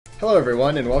Hello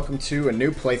everyone, and welcome to a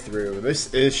new playthrough.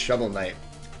 This is Shovel Knight.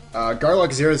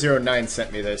 Garlock009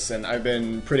 sent me this, and I've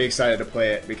been pretty excited to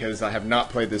play it because I have not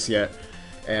played this yet,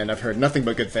 and I've heard nothing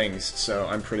but good things, so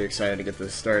I'm pretty excited to get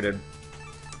this started.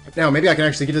 Now, maybe I can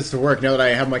actually get this to work now that I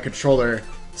have my controller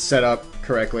set up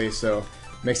correctly, so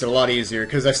it makes it a lot easier,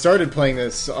 because I started playing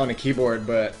this on a keyboard,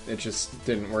 but it just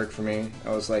didn't work for me.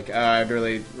 I was like, I'd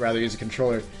really rather use a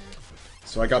controller.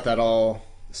 So I got that all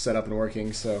set up and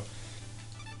working, so...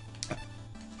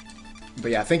 But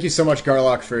yeah, thank you so much,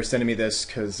 Garlock, for sending me this,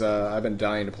 because I've been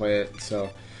dying to play it. So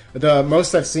the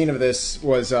most I've seen of this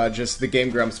was just the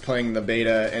Game Grumps playing the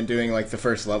beta and doing like the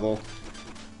first level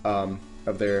of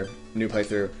their new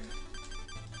playthrough.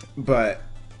 But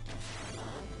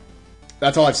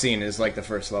that's all I've seen is like the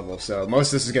first level, so most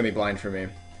of this is going to be blind for me.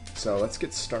 So let's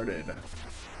get started.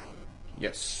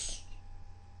 Yes.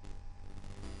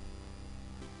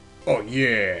 Oh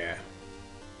yeah!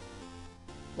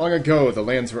 Long ago, the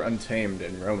lands were untamed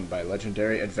and roamed by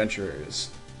legendary adventurers.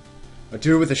 A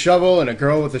dude with a shovel and a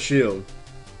girl with a shield.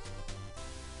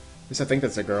 At least I think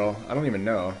that's a girl. I don't even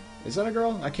know. Is that a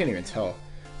girl? I can't even tell.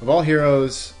 Of all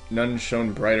heroes, none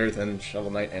shone brighter than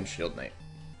Shovel Knight and Shield Knight.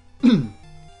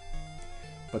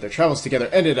 But their travels together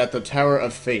ended at the Tower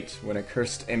of Fate, when a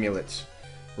cursed amulet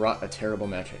wrought a terrible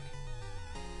magic.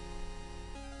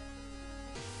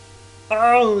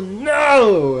 Oh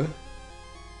no!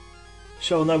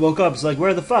 Shovel Knight woke up, it's like,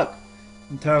 where the fuck?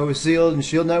 The tower was sealed and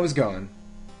Shield Knight was gone.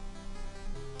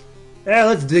 Yeah,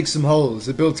 let's dig some holes,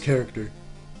 it builds character.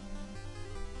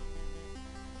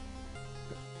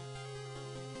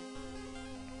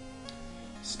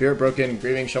 Spirit broken,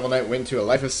 grieving Shovel Knight went to a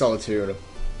life of solitude.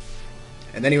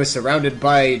 And then he was surrounded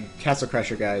by Castle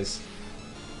Crasher guys.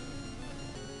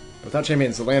 Without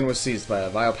champions, the land was seized by a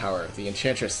vile power, the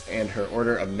Enchantress and her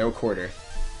Order of No Quarter.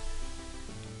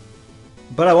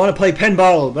 But I want to play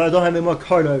pinball, but I don't have any more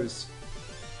corners.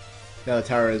 Now the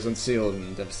tower is unsealed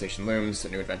and devastation looms. A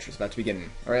new adventure is about to begin.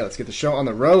 Alright, let's get the show on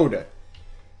the road.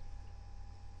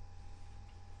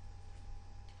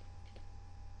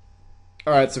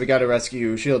 Alright, so we gotta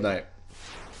rescue Shield Knight.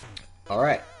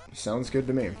 Alright, sounds good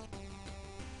to me.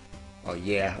 Oh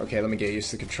yeah, okay, let me get used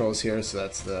to the controls here, so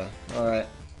that's the... Alright,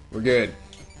 we're good.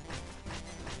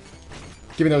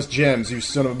 Give me those gems, you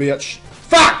son of a bitch.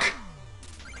 Fuck!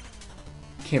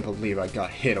 Can't believe I got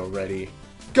hit already.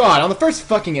 God, on the first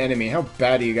fucking enemy, how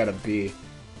bad do you gotta be?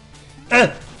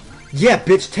 Yeah,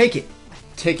 bitch, take it.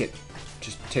 Take it.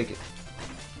 Just take it.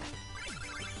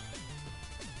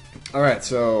 Alright,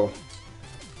 so...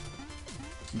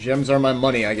 Gems are my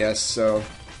money, I guess, so...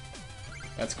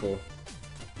 That's cool.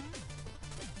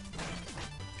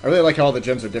 I really like how all the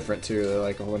gems are different, too. They're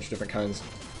like a whole bunch of different kinds.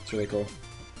 It's really cool.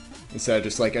 Instead of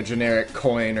just like a generic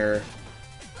coin or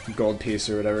gold piece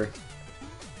or whatever.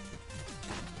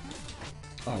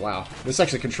 Oh wow, this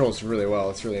actually controls really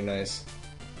well, it's really nice.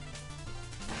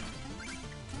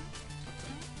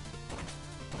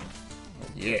 Oh,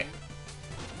 yeah.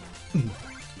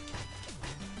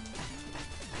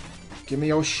 Give me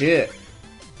your shit.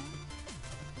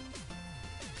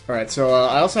 Alright, so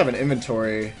I also have an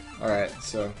inventory. Alright,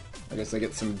 so I guess I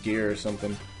get some gear or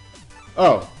something.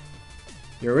 Oh!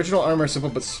 Your original armor is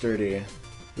simple but sturdy.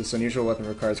 This unusual weapon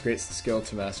requires great skill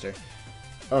to master.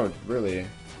 Oh, really?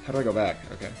 How do I go back?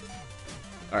 Okay.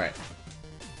 Alright.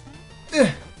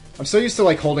 I'm so used to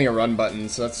like holding a run button,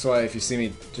 so that's why if you see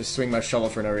me just swing my shovel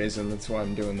for no reason, that's why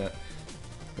I'm doing that.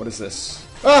 What is this?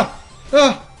 Ah!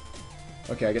 Ah!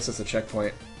 Okay, I guess that's a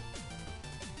checkpoint.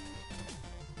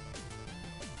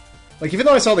 Like, even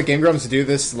though I saw the Game Grumps do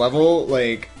this level,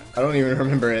 like, I don't even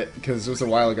remember it, because it was a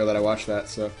while ago that I watched that,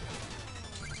 so...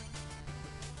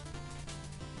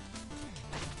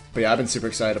 But yeah, I've been super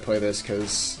excited to play this,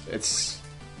 because it's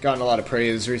gotten a lot of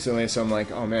praise recently, so I'm like,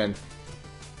 oh man,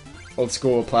 old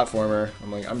school platformer.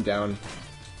 I'm like, I'm down.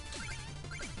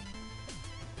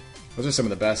 Those are some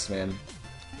of the best, man.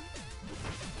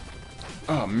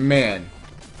 Oh man.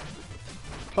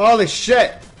 Holy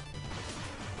shit!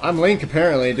 I'm Link,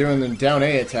 apparently, doing the down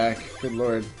A attack. Good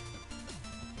lord.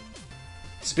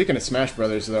 Speaking of Smash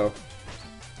Brothers, though,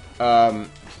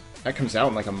 that comes out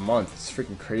in like a month. It's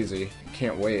freaking crazy. I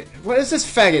can't wait. What is this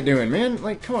faggot doing, man?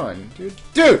 Like, come on, dude.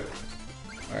 Dude!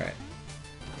 Alright.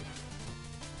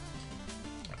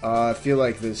 I feel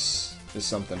like this is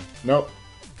something. Nope.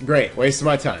 Great. Waste of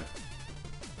my time.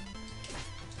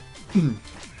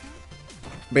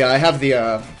 But yeah, I have the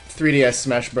 3DS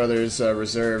Smash Brothers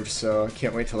reserved, so I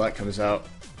can't wait till that comes out.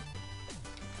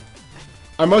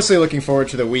 I'm mostly looking forward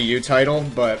to the Wii U title,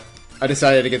 but I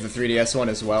decided to get the 3DS one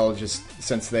as well, just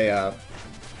since they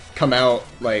come out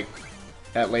like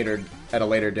at a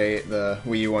later date. The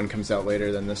Wii U one comes out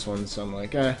later than this one, so I'm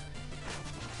like, I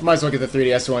might as well get the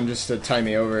 3DS one just to tie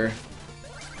me over.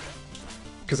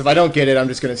 Because if I don't get it, I'm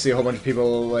just gonna see a whole bunch of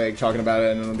people like talking about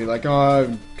it, and it'll be like, oh, I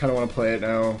kind of want to play it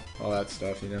now, all that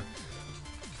stuff, you know.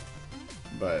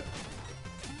 But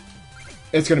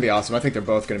it's gonna be awesome. I think they're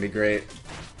both gonna be great.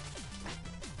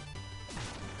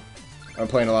 I'm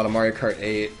playing a lot of Mario Kart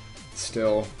 8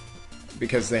 still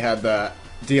because they had the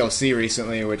DLC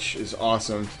recently, which is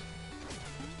awesome.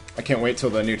 I can't wait till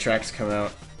the new tracks come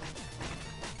out.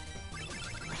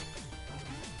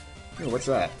 Ooh, what's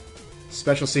that?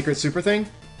 Special secret super thing?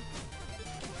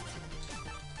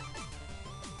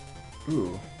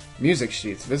 Ooh. Music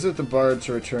sheets. Visit the bard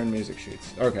to return music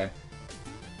sheets. Okay.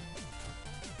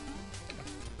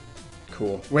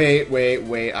 Cool.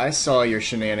 Wait. I saw your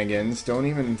shenanigans. Don't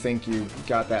even think you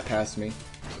got that past me.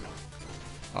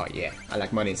 Oh yeah, I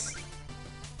like monies.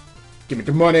 Give me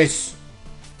the monies!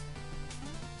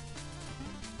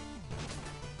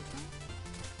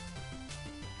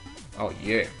 Oh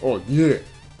yeah. Oh yeah.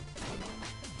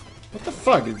 What the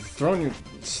fuck? You're throwing your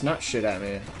snot shit at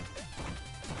me.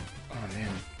 Oh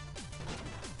man.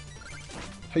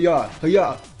 Hiya!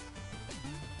 Hiya!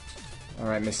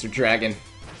 Alright, Mr. Dragon.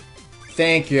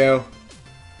 Thank you.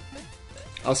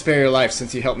 I'll spare your life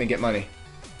since you helped me get money.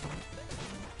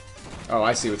 Oh,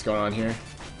 I see what's going on here.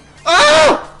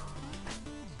 Oh!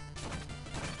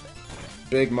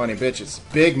 Big money bitches.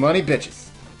 Big money bitches.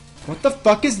 What the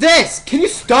fuck is this? Can you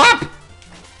stop?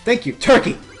 Thank you.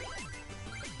 Turkey.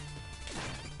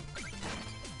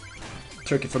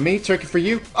 Turkey for me, turkey for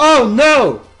you. Oh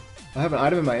no! I have an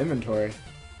item in my inventory.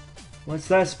 What's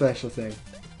that special thing?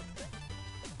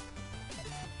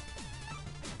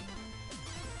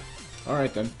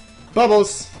 Alright then.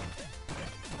 Bubbles!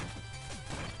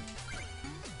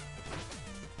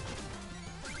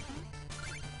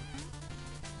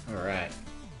 Alright.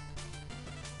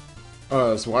 Oh,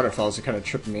 those waterfalls are kind of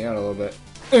tripping me out a little bit.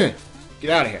 Get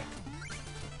out of here.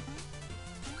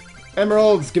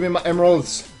 Emeralds! Give me my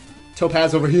emeralds!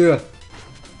 Topaz over here.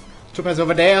 Topaz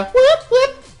over there. Whoop,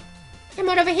 whoop.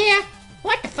 Emerald over here.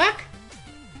 What the fuck?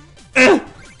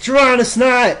 Draw on a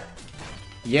snot!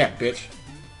 Yeah, bitch.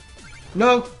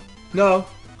 No. No.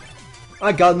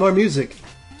 I got more music.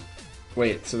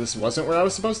 Wait, so this wasn't where I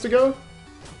was supposed to go?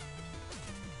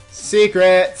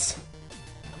 Secrets!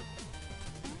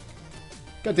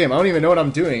 God damn, I don't even know what I'm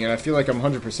doing, and I feel like I'm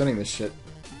 100%ing this shit.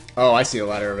 Oh, I see a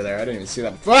ladder over there. I didn't even see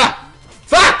that. Ah!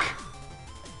 Fuck!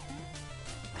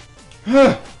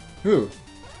 Ooh.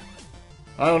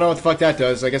 I don't know what the fuck that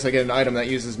does. I guess I get an item that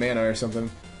uses mana or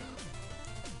something.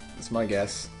 That's my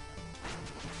guess.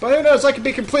 But who knows, I could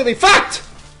be completely fucked!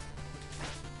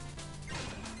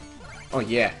 Oh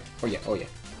yeah. Oh yeah, oh yeah.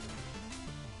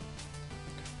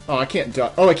 Oh, I can't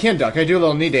duck. Oh, I can duck. I do a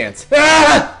little knee dance.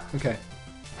 Ah! Okay.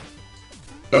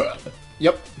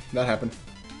 Yep, that happened.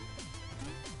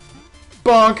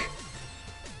 Bonk!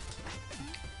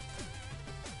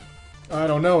 I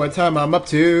don't know what time I'm up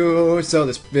to, so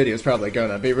this video is probably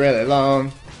gonna be really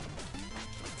long.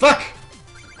 Fuck!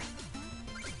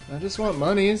 I just want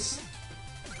monies.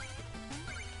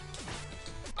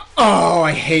 Oh,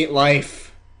 I hate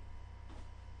life.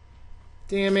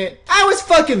 Damn it. I was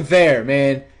fucking there,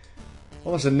 man.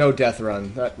 Almost a no-death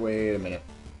run. Wait a minute.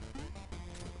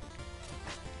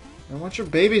 I want your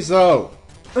babies, though.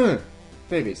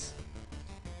 Babies.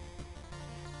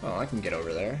 Oh, I can get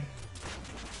over there.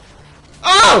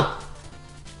 Oh!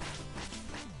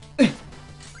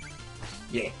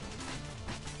 Yeah.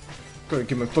 Gotta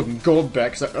get my fucking gold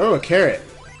back. Oh, a carrot.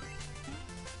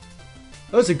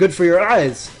 Those are good for your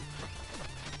eyes.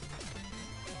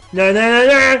 Na na na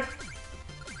na!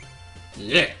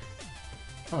 Yeah.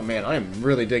 Oh man, I am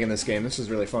really digging this game. This is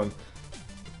really fun.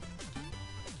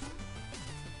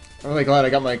 I'm really glad I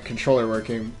got my controller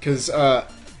working, because the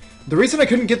reason I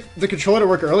couldn't get the controller to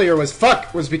work earlier was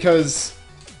because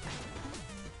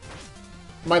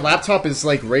my laptop is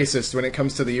like racist when it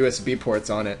comes to the USB ports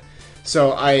on it.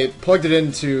 So I plugged it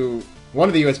into one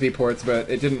of the USB ports, but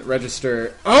it didn't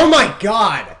register. Oh my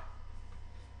god!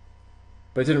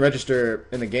 But it didn't register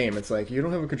in the game. It's like, you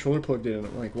don't have a controller plugged in.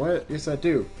 I'm like, what? Yes, I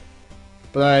do.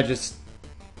 But I just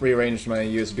rearranged my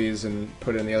USBs and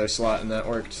put it in the other slot, and that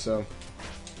worked, so...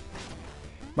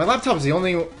 My laptop is the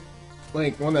only,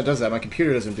 like, one that does that. My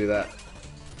computer doesn't do that.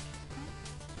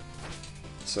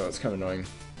 So it's kind of annoying.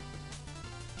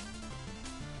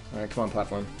 Alright, come on,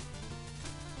 platform.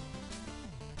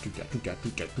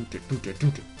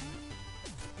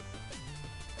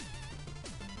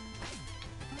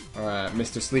 Alright,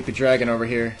 Mr. Sleepy Dragon over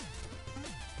here.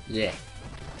 Yeah.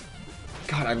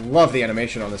 God, I love the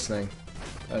animation on this thing.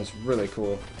 That is really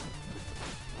cool.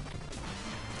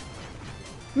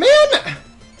 Man!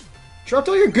 Dropped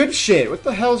all your good shit. What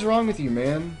the hell's wrong with you,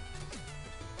 man?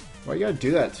 Why you gotta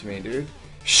do that to me, dude?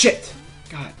 Shit!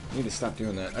 God, I need to stop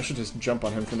doing that. I should just jump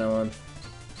on him from now on.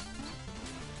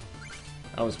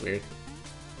 That was weird.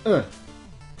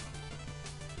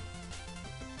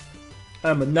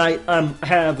 I'm a knight, I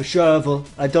have a shovel.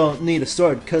 I don't need a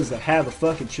sword because I have a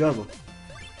fucking shovel.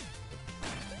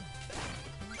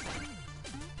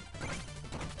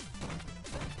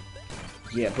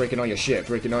 Yeah, breaking all your shit,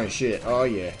 breaking all your shit. Oh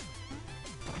yeah.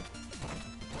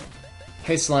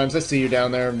 Hey Slimes, I see you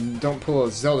down there. Don't pull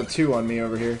a Zelda 2 on me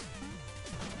over here.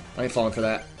 I ain't falling for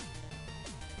that.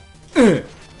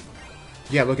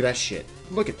 Yeah, look at that shit.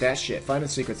 Look at that shit. Finding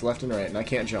secrets left and right, and I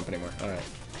can't jump anymore. Alright.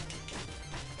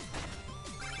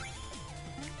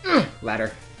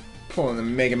 Ladder. Pulling the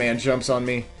Mega Man jumps on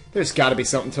me. There's gotta be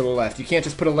something to the left. You can't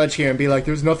just put a ledge here and be like,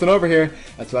 there's nothing over here.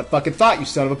 That's what I fucking thought, you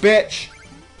son of a bitch.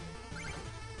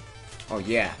 Oh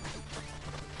yeah.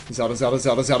 Zelda, Zelda,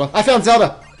 Zelda, Zelda. I found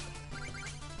Zelda!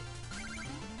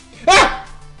 Ah!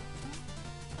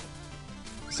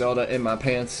 Zelda in my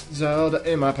pants. Zelda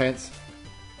in my pants.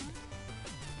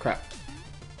 Crap.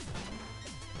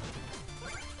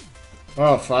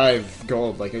 Oh, 5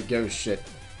 gold, like a ghost shit.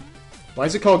 Why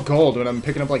is it called gold when I'm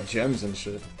picking up, like, gems and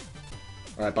shit?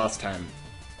 Alright, boss time.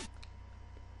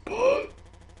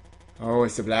 Oh,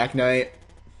 it's the Black Knight.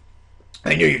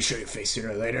 I knew you'd show your face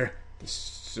sooner or later. The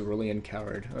cerulean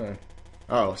coward.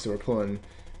 Oh, so we're pulling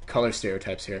color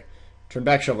stereotypes here. Turn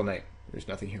back, Shovel Knight. There's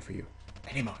nothing here for you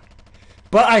anymore.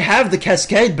 But I have the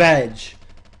Cascade badge!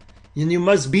 And you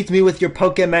must beat me with your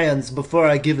Pokemons before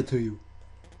I give it to you.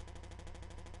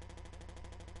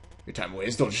 Your time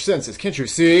waits, indulge your senses, can't you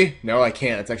see? No, I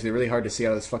can't. It's actually really hard to see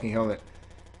out of this fucking helmet.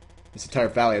 This entire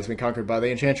valley has been conquered by the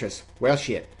Enchantress. Well,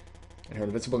 shit. And her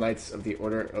invincible knights of the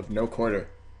Order of No Quarter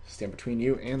stand between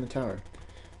you and the tower.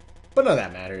 But none of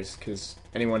that matters, because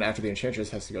anyone after the Enchantress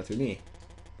has to go through me.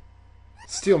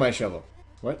 Steal my shovel.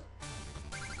 What?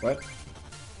 What?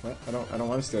 What? I don't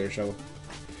want to steal your shovel.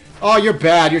 Oh, you're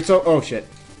bad. You're so... Oh, shit.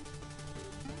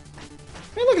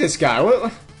 Man, look at this guy.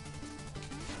 What?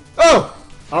 Oh!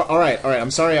 Alright, alright.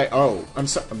 I'm sorry. I'm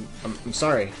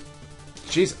sorry.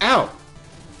 Jeez. Ow!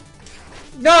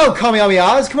 No,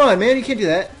 Kamehameha! Come on, man. You can't do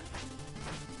that.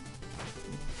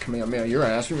 Kamehameha, your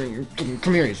ass.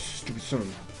 Come here, you stupid son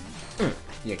of...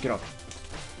 Yeah, get off.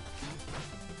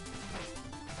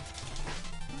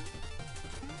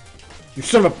 You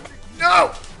son of a...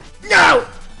 No! No!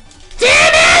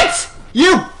 Damn it!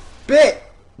 You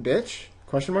bitch?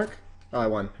 Question mark? Oh, I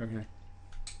won. Okay.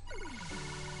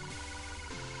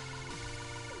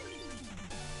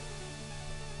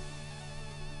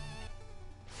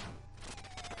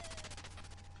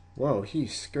 Whoa, he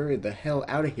scurried the hell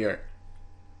out of here.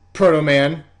 Proto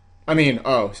Man. I mean,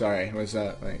 oh, sorry. Was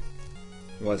that, like...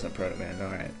 It wasn't Proto Man,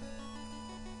 alright.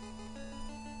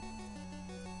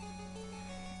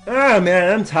 Ah,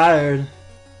 man, I'm tired.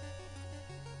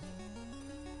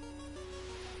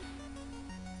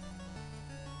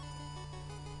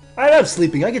 I love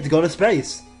sleeping. I get to go to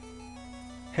space.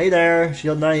 Hey there,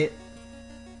 Shield Knight.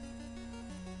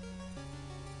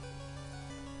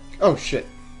 Oh, shit.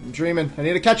 I'm dreaming. I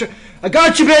need to catch her. I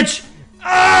got you, bitch!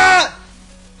 Ah!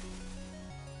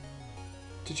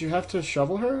 Did you have to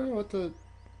shovel her? What the...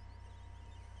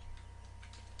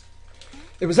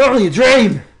 It was only a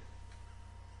dream!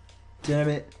 Damn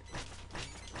it.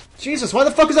 Jesus, why the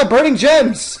fuck is that burning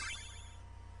gems?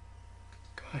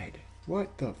 God,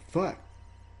 what the fuck?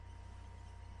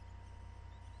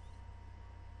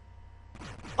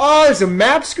 Oh, there's a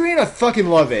map screen? I fucking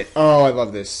love it. Oh, I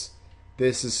love this.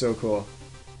 This is so cool.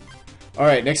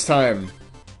 Alright, next time,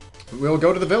 we'll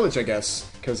go to the village, I guess,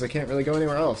 because I can't really go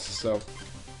anywhere else, so...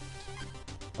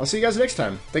 I'll see you guys next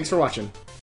time. Thanks for watching.